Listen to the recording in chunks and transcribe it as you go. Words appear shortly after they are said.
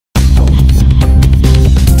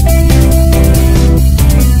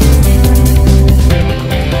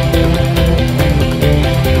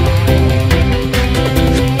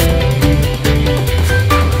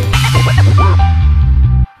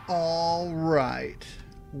Alright,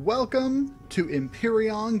 welcome to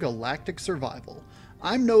Empyrion Galactic Survival.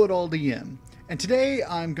 I'm KnowItAllDM, and today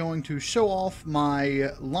I'm going to show off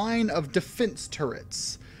my line of defense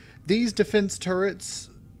turrets. These defense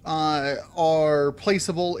turrets are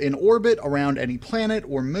placeable in orbit around any planet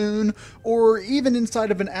or moon, or even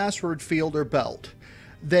inside of an asteroid field or belt.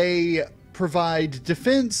 They provide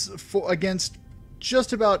defense against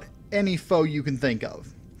just about any foe you can think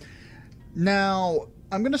of. Now,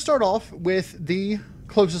 I'm going to start off with the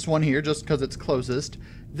closest one here, just because it's closest.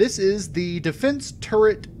 This is the Defense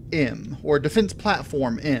Turret M, or Defense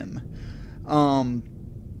Platform M.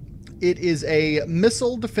 It is a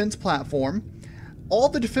missile defense platform. All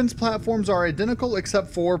the defense platforms are identical except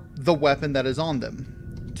for the weapon that is on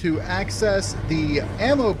them. To access the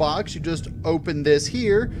ammo box, you just open this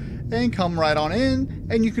here and come right on in,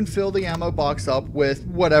 and you can fill the ammo box up with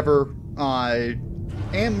whatever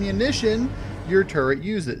ammunition your turret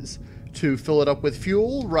uses. To fill it up with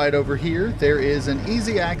fuel, right over here, there is an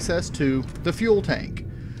easy access to the fuel tank.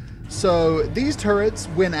 So these turrets,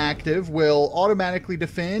 when active, will automatically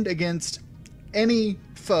defend against any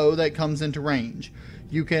foe that comes into range.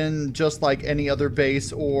 You can, just like any other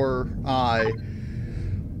base or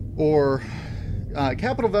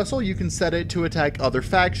capital vessel, you can set it to attack other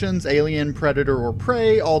factions, alien, predator, or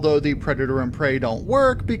prey, although the predator and prey don't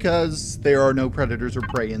work because there are no predators or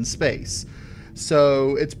prey in space.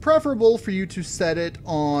 So it's preferable for you to set it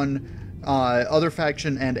on other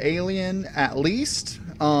faction and alien at least.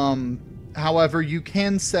 However, you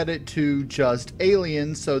can set it to just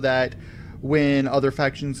alien so that when other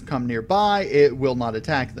factions come nearby, it will not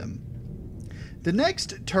attack them. The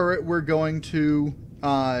next turret we're going to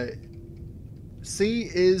see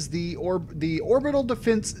is the Orbital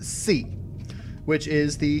Defense C, which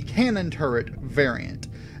is the cannon turret variant.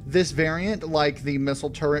 This variant, like the missile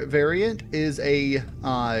turret variant, is a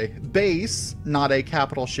base, not a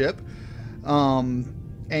capital ship, and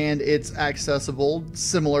it's accessible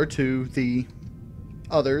similar to the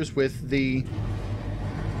others with the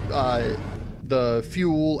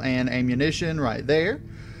fuel and ammunition right there.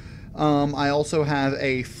 I also have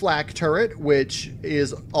a flak turret, which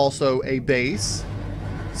is also a base,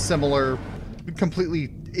 similar, completely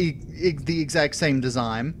the exact same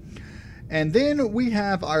design. And then we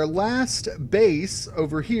have our last base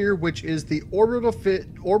over here, which is the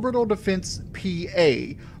Orbital Defense PA,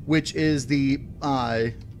 which is the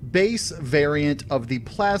base variant of the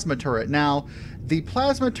plasma turret. Now, the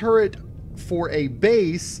plasma turret for a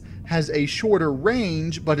base has a shorter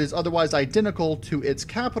range, but is otherwise identical to its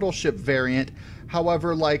capital ship variant.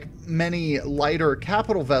 However, like many lighter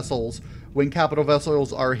capital vessels, when capital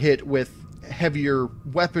vessels are hit with heavier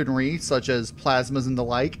weaponry, such as plasmas and the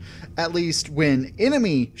like, at least when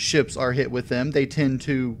enemy ships are hit with them, they tend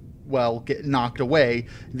to, well, get knocked away.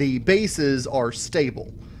 The bases are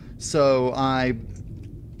stable. So I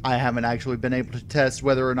haven't actually been able to test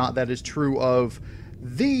whether or not that is true of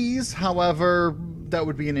these. However, that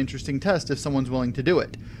would be an interesting test if someone's willing to do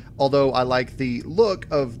it. Although I like the look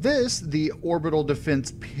of this, the Orbital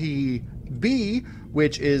Defense PB,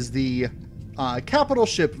 which is the capital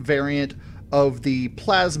ship variant of the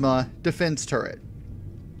plasma defense turret,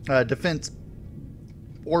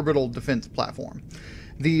 orbital defense platform.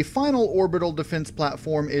 The final orbital defense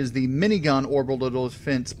platform is the minigun orbital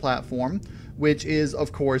defense platform, which is,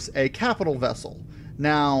 of course, a capital vessel.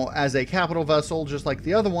 Now, as a capital vessel, just like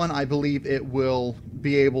the other one, I believe it will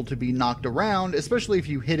be able to be knocked around, especially if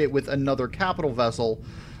you hit it with another capital vessel,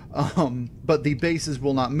 but the bases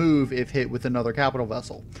will not move if hit with another capital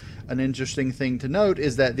vessel. An interesting thing to note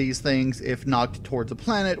is that these things, if knocked towards a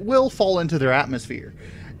planet, will fall into their atmosphere.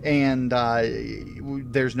 And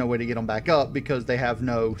there's no way to get them back up because they have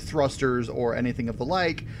no thrusters or anything of the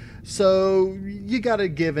like. So you gotta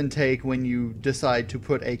give and take when you decide to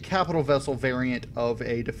put a capital vessel variant of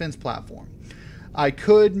a defense platform. I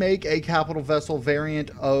could make a capital vessel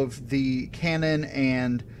variant of the cannon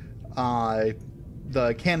and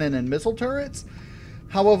missile turrets.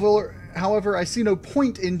 However, I see no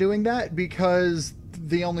point in doing that because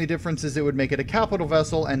the only difference is it would make it a capital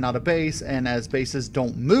vessel and not a base, and as bases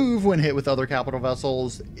don't move when hit with other capital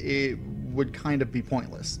vessels, it would kind of be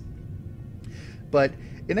pointless. But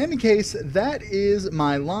in any case, that is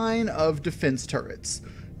my line of defense turrets.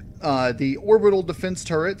 The orbital defense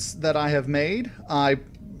turrets that I have made,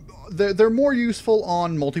 they're more useful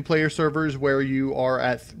on multiplayer servers where you are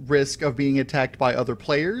at risk of being attacked by other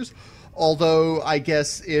players. Although, I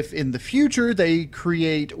guess if in the future they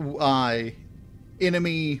create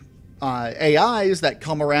enemy AIs that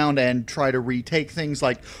come around and try to retake things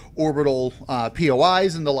like orbital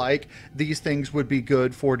POIs and the like, these things would be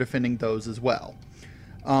good for defending those as well.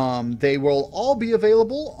 They will all be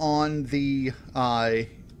available on the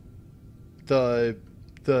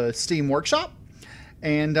Steam Workshop,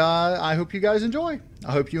 and I hope you guys enjoy.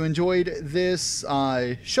 I hope you enjoyed this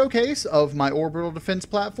showcase of my orbital defense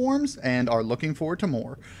platforms and are looking forward to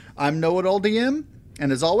more. I'm KnowItAllDM,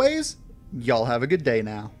 and as always, y'all have a good day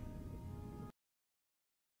now.